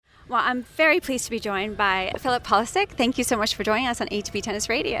Well, I'm very pleased to be joined by Filip Polasek. Thank you so much for joining us on ATP Tennis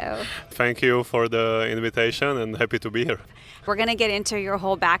Radio. Thank you for the invitation and happy to be here. We're going to get into your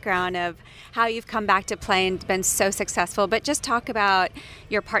whole background of how you've come back to play and been so successful, but just talk about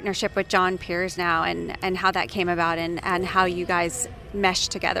your partnership with John Peers now and how that came about and how you guys mesh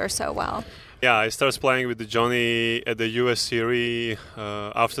together so well. Yeah, I started playing with Johnny at the US Series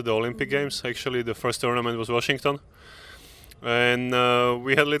after the Olympic Games. Actually, the first tournament was Washington. And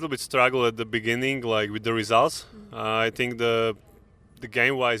we had a little bit struggle at the beginning, like with the results. I think the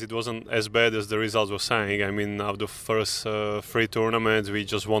game-wise, it wasn't as bad as the results were saying. I mean, out of the first 3 tournaments, we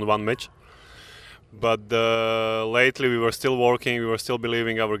just won 1 match. But lately, we were still working. We were still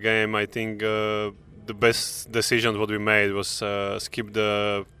believing our game. I think the best decision what we made was skip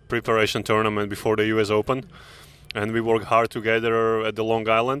the preparation tournament before the US Open. And we worked hard together at the Long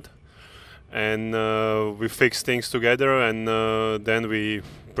Island. And we fixed things together, and then we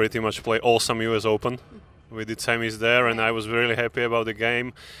pretty much played awesome US Open. We did semis there, and I was really happy about the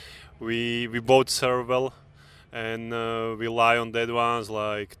game. We both serve well, and we rely on that ones,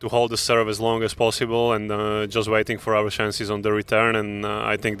 like to hold the serve as long as possible, and just waiting for our chances on the return. And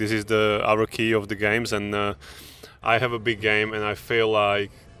I think this is our key of the games. And I have a big game, and I feel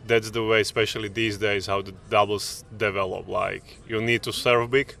like that's the way, especially these days, how the doubles develop. Like you need to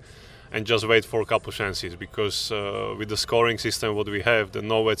serve big and just wait for a couple chances, because with the scoring system what we have, the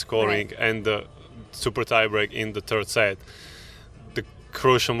no-weight scoring and the super tiebreak in the third set, the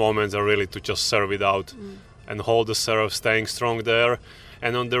crucial moments are really to just serve it out and hold the serve, staying strong there.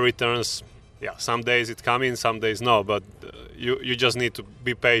 And on the returns, yeah, some days it comes in, some days no, but you just need to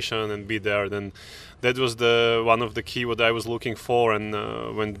be patient and be there. Then that was one of the key what I was looking for. And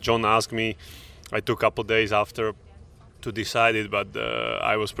when John asked me, I took a couple days after to decide it, but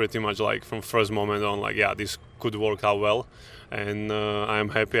I was pretty much like from first moment on, like, yeah, this could work out well, and I'm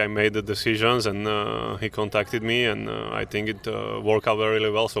happy I made the decisions, and he contacted me, and I think it worked out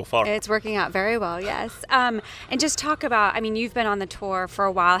really well so far. It's working out very well, yes. And just talk about, I mean, you've been on the tour for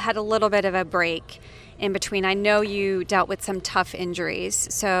a while, had a little bit of a break in between. I know you dealt with some tough injuries,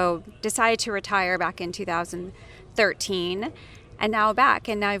 so decided to retire back in 2013, and now back,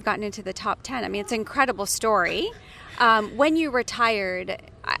 and now you've gotten into the top 10. I mean, it's an incredible story. When you retired,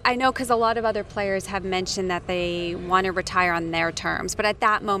 I know because a lot of other players have mentioned that they want to retire on their terms, but at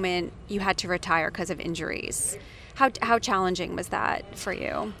that moment you had to retire because of injuries. How challenging was that for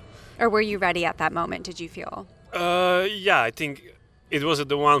you? Or were you ready at that moment, did you feel? Yeah, I think it was at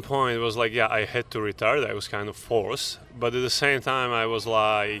the one point, it was like, yeah, I had to retire. I was kind of forced. But at the same time, I was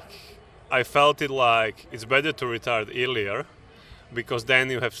like, I felt it like it's better to retire earlier, because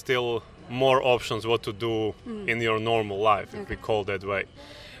then you have still more options what to do in your normal life, if we call that way.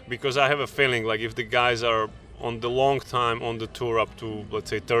 Because I have a feeling like if the guys are on the long time on the tour up to, let's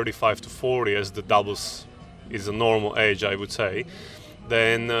say, 35 to 40, as the doubles is a normal age, I would say,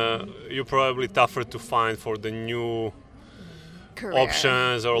 then you're probably tougher to find for the new Career.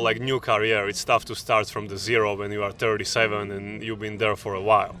 Options or like new career. It's tough to start from the zero when you are 37 and you've been there for a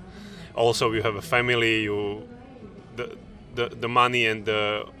while. Also, you have a family, the money and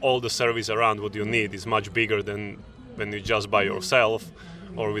all the service around what you need is much bigger than when you just by yourself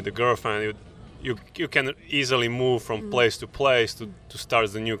or with a girlfriend. You can easily move from place to place to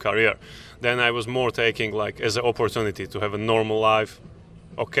start the new career. Then I was more taking like as an opportunity to have a normal life.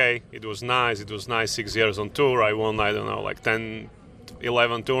 Okay, it was nice 6 years on tour. I won, I don't know, like 10,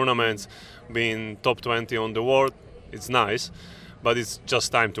 11 tournaments, being top 20 on the world. It's nice. But it's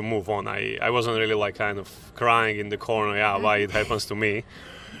just time to move on. I wasn't really like kind of crying in the corner, why it happens to me.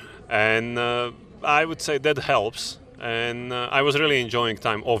 And I would say that helps. And I was really enjoying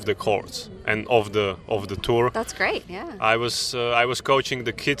time off the courts and off the tour. That's great, yeah. I was coaching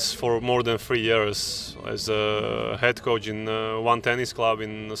the kids for more than 3 years as a head coach in one tennis club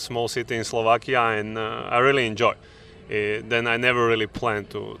in a small city in Slovakia, and I really enjoy it. Then I never really planned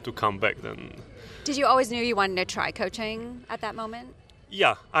to come back then. Did you always knew you wanted to try coaching at that moment?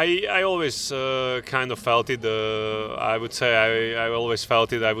 Yeah, I always kind of felt it. I would say I always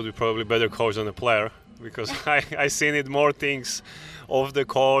felt it. I would be probably better coach than a player, because I seen it more things off the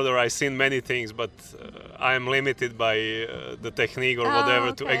court, or I seen many things, but I am limited by the technique or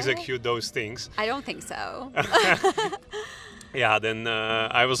whatever to execute those things. I don't think so. Yeah, then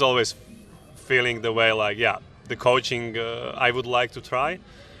I was always feeling the way like, the coaching I would like to try.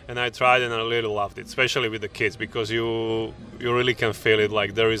 And I tried and I really loved it, especially with the kids, because you really can feel it,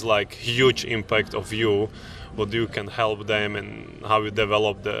 like there is like huge impact of you, what you can help them and how you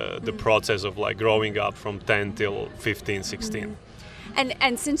develop the process of like growing up from 10 till 15, 16.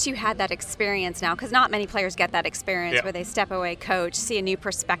 And since you had that experience now, because not many players get that experience where they step away, coach, see a new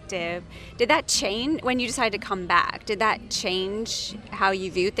perspective, did that change when you decided to come back? Did that change how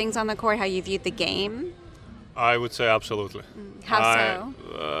you viewed things on the court, how you viewed the game? I would say absolutely. How so?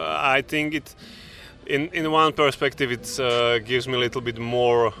 I think it, in one perspective, it gives me a little bit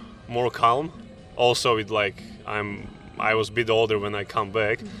more calm. Also, it like I was a bit older when I come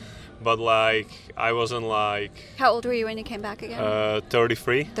back. But like I wasn't like. How old were you when you came back again?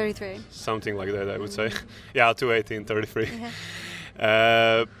 33. 33. Something like that, I would say. Yeah, 218, 33.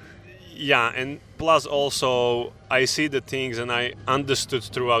 Yeah, and plus also I see the things, and I understood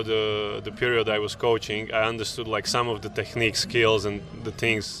throughout the period I was coaching. I understood like some of the technique, skills, and the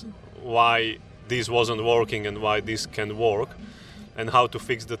things why this wasn't working and why this can work, and how to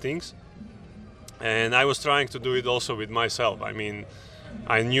fix the things. And I was trying to do it also with myself. I mean,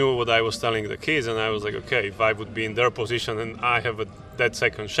 I knew what I was telling the kids, and I was like, okay, if I would be in their position and I have that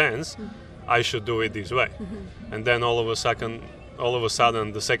second chance, I should do it this way. And then all of a sudden,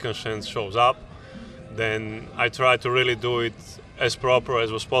 the second chance shows up. Then I try to really do it as proper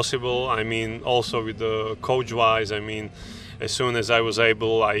as was possible. I mean, also with the coach-wise. I mean, as soon as I was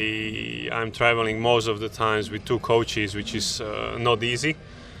able, I'm traveling most of the times with 2 coaches, which is not easy.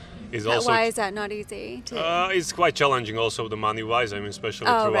 Why is that not easy? It's quite challenging also the money-wise. I mean, especially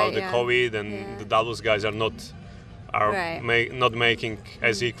throughout the COVID, and the doubles guys are not making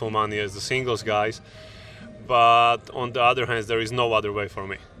as equal money as the singles guys. But on the other hand, there is no other way for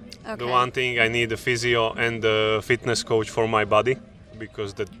me. Okay. The one thing, I need a physio and a fitness coach for my body,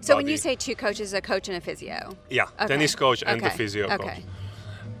 because So when you say 2 coaches, a coach and a physio? Yeah, okay. Tennis coach and the physio coach.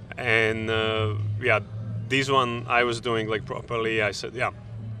 And this one I was doing like properly. I said,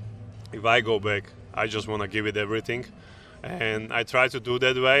 if I go back, I just want to give it everything. And I try to do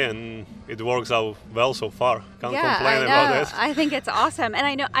that way, and it works out well so far. Can't complain about it. I think it's awesome. And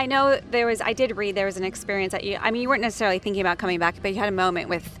I know I did read there was an experience that you weren't necessarily thinking about coming back, but you had a moment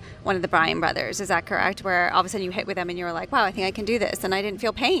with one of the Bryan brothers. Is that correct? Where all of a sudden you hit with them and you were like, wow, I think I can do this. And I didn't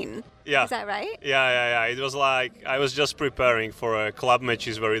feel pain. Yeah. Is that right? Yeah. It was like, I was just preparing for club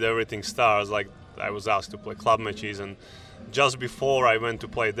matches where everything starts. Like, I was asked to play club matches, and just before I went to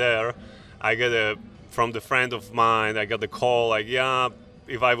play there, I get from the friend of mine, I got the call like,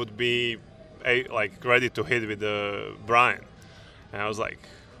 if I would be ready to hit with Bryan. And I was like,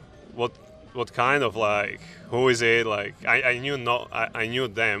 what kind of like, who is it? Like, I knew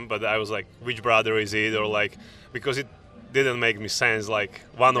them, but I was like, which brother is it? Or like, because it didn't make me sense. Like,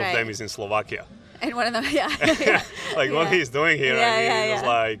 one of them is in Slovakia. And one of them, what he's doing here. It was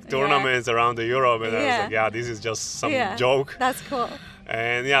like tournaments around the Europe, and I was like, this is just some joke. That's cool.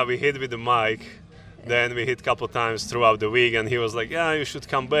 And we hit with the Mike. Then we hit a couple times throughout the week, and he was like, you should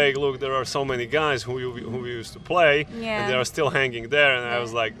come back. Look, there are so many guys who we used to play, and they are still hanging there. And I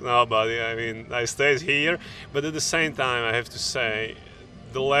was like, no, buddy, I mean, I stayed here. But at the same time, I have to say,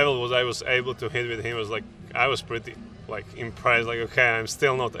 the level I was able to hit with him was like, I was pretty impressed. Like, okay, I'm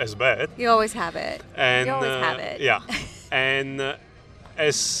still not as bad. You always have it. And, you always have it. Yeah. And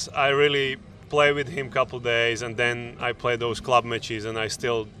as I really play with him a couple days, and then I play those club matches, and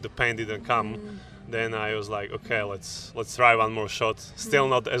the pain didn't come. Then I was like, okay, let's try one more shot. Still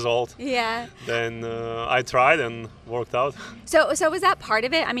not as old. Yeah. Then I tried and worked out. So was that part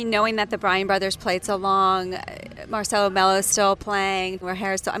of it? I mean, knowing that the Bryan brothers played so long, Marcelo Melo's still playing,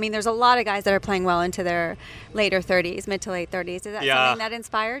 O'Hara's still. I mean, there's a lot of guys that are playing well into their later 30s, mid to late 30s. Is that something that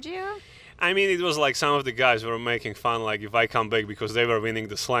inspired you? I mean, it was like some of the guys were making fun, like if I come back because they were winning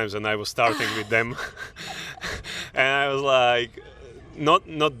the slams and I was starting with them. And I was like, not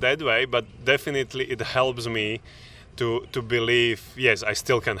that way, but definitely it helps me to believe, yes, I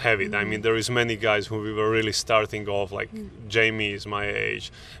still can have it. I mean, there is many guys who we were really starting off, like Jamie is my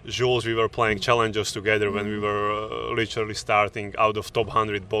age, Jules, we were playing challengers together when we were literally starting out of top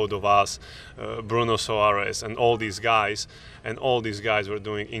 100, both of us, Bruno Soares and all these guys. And all these guys were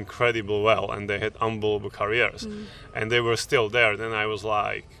doing incredible well, and they had unbelievable careers. And they were still there. Then I was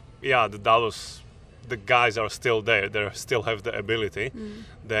like, the guys are still there. They still have the ability.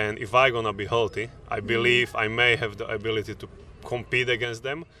 Then if I'm going to be healthy, I believe I may have the ability to compete against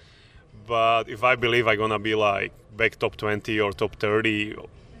them. But if I believe I'm going to be like back top 20 or top 30,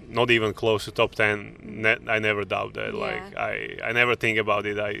 not even close to top 10, I never doubt that. Like I never think about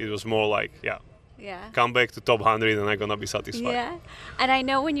it. It was more like, come back to top 100 and I'm going to be satisfied. Yeah. And I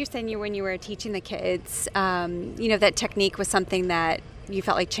know when you're saying when you were teaching the kids, that technique was something that you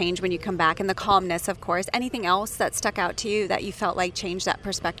felt like changed when you come back, and the calmness, of course. Anything else that stuck out to you that you felt like changed that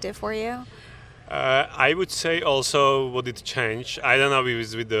perspective for you? I would say also what it changed. I don't know if it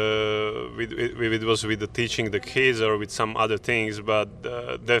was it was with the teaching the kids or with some other things, but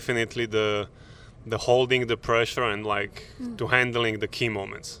definitely the holding the pressure and like to handling the key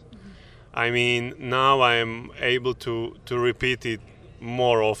moments. I mean, now I'm able to repeat it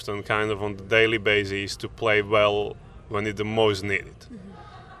more often, kind of on the daily basis, to play well when it's the most needed.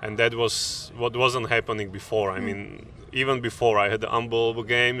 And that was what wasn't happening before. I mean, even before I had the unbelievable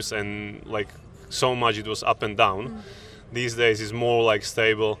games and like so much it was up and down. These days it's more like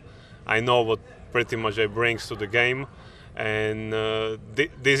stable. I know what pretty much I brings to the game, and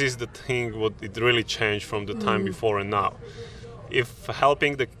this is the thing what it really changed from the time before and now. If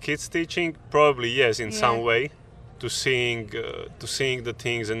helping the kids teaching, probably yes, in some way, to seeing the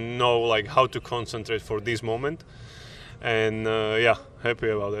things and know like how to concentrate for this moment. And happy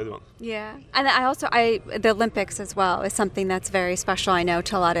about that one. Yeah, and the Olympics as well is something that's very special, I know,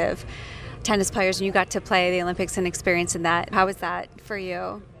 to a lot of tennis players, and you got to play the Olympics and experience in that. How was that for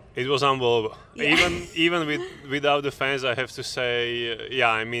you? It was unbelievable. Yeah. Even without the fans, I have to say,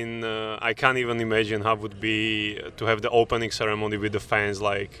 I mean, I can't even imagine how it would be to have the opening ceremony with the fans,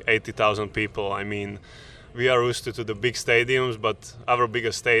 like 80,000 people. I mean, we are used to the big stadiums, but our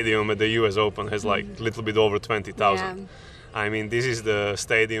biggest stadium at the US Open has like a little bit over 20,000. Yeah. I mean, this is the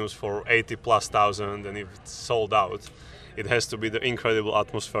stadiums for 80,000+, and if it's sold out, it has to be the incredible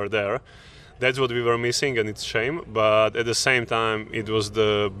atmosphere there. That's what we were missing, and it's a shame. But at the same time, it was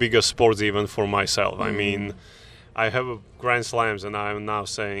the biggest sports event for myself. I mean, I have a Grand Slams, and I'm now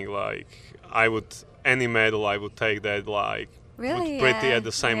saying like any medal I would take that like Really? pretty at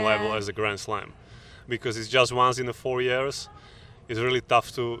the same level as a Grand Slam, because it's just once in 4 years. It's really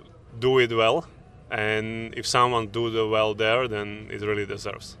tough to do it well. And if someone do the well there, then it really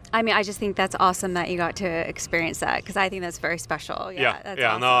deserves. I mean, I just think that's awesome that you got to experience that, because I think that's very special. That's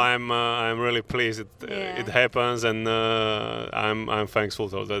awesome. No, I'm really pleased it happens, and I'm thankful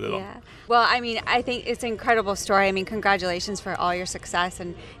for that. Yeah. Well, I mean, I think it's an incredible story. I mean, congratulations for all your success,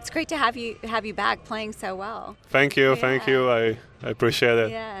 and it's great to have you back playing so well. Thank you. I appreciate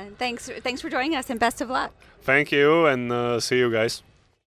it. Yeah. Thanks for joining us, and best of luck. Thank you, and see you guys.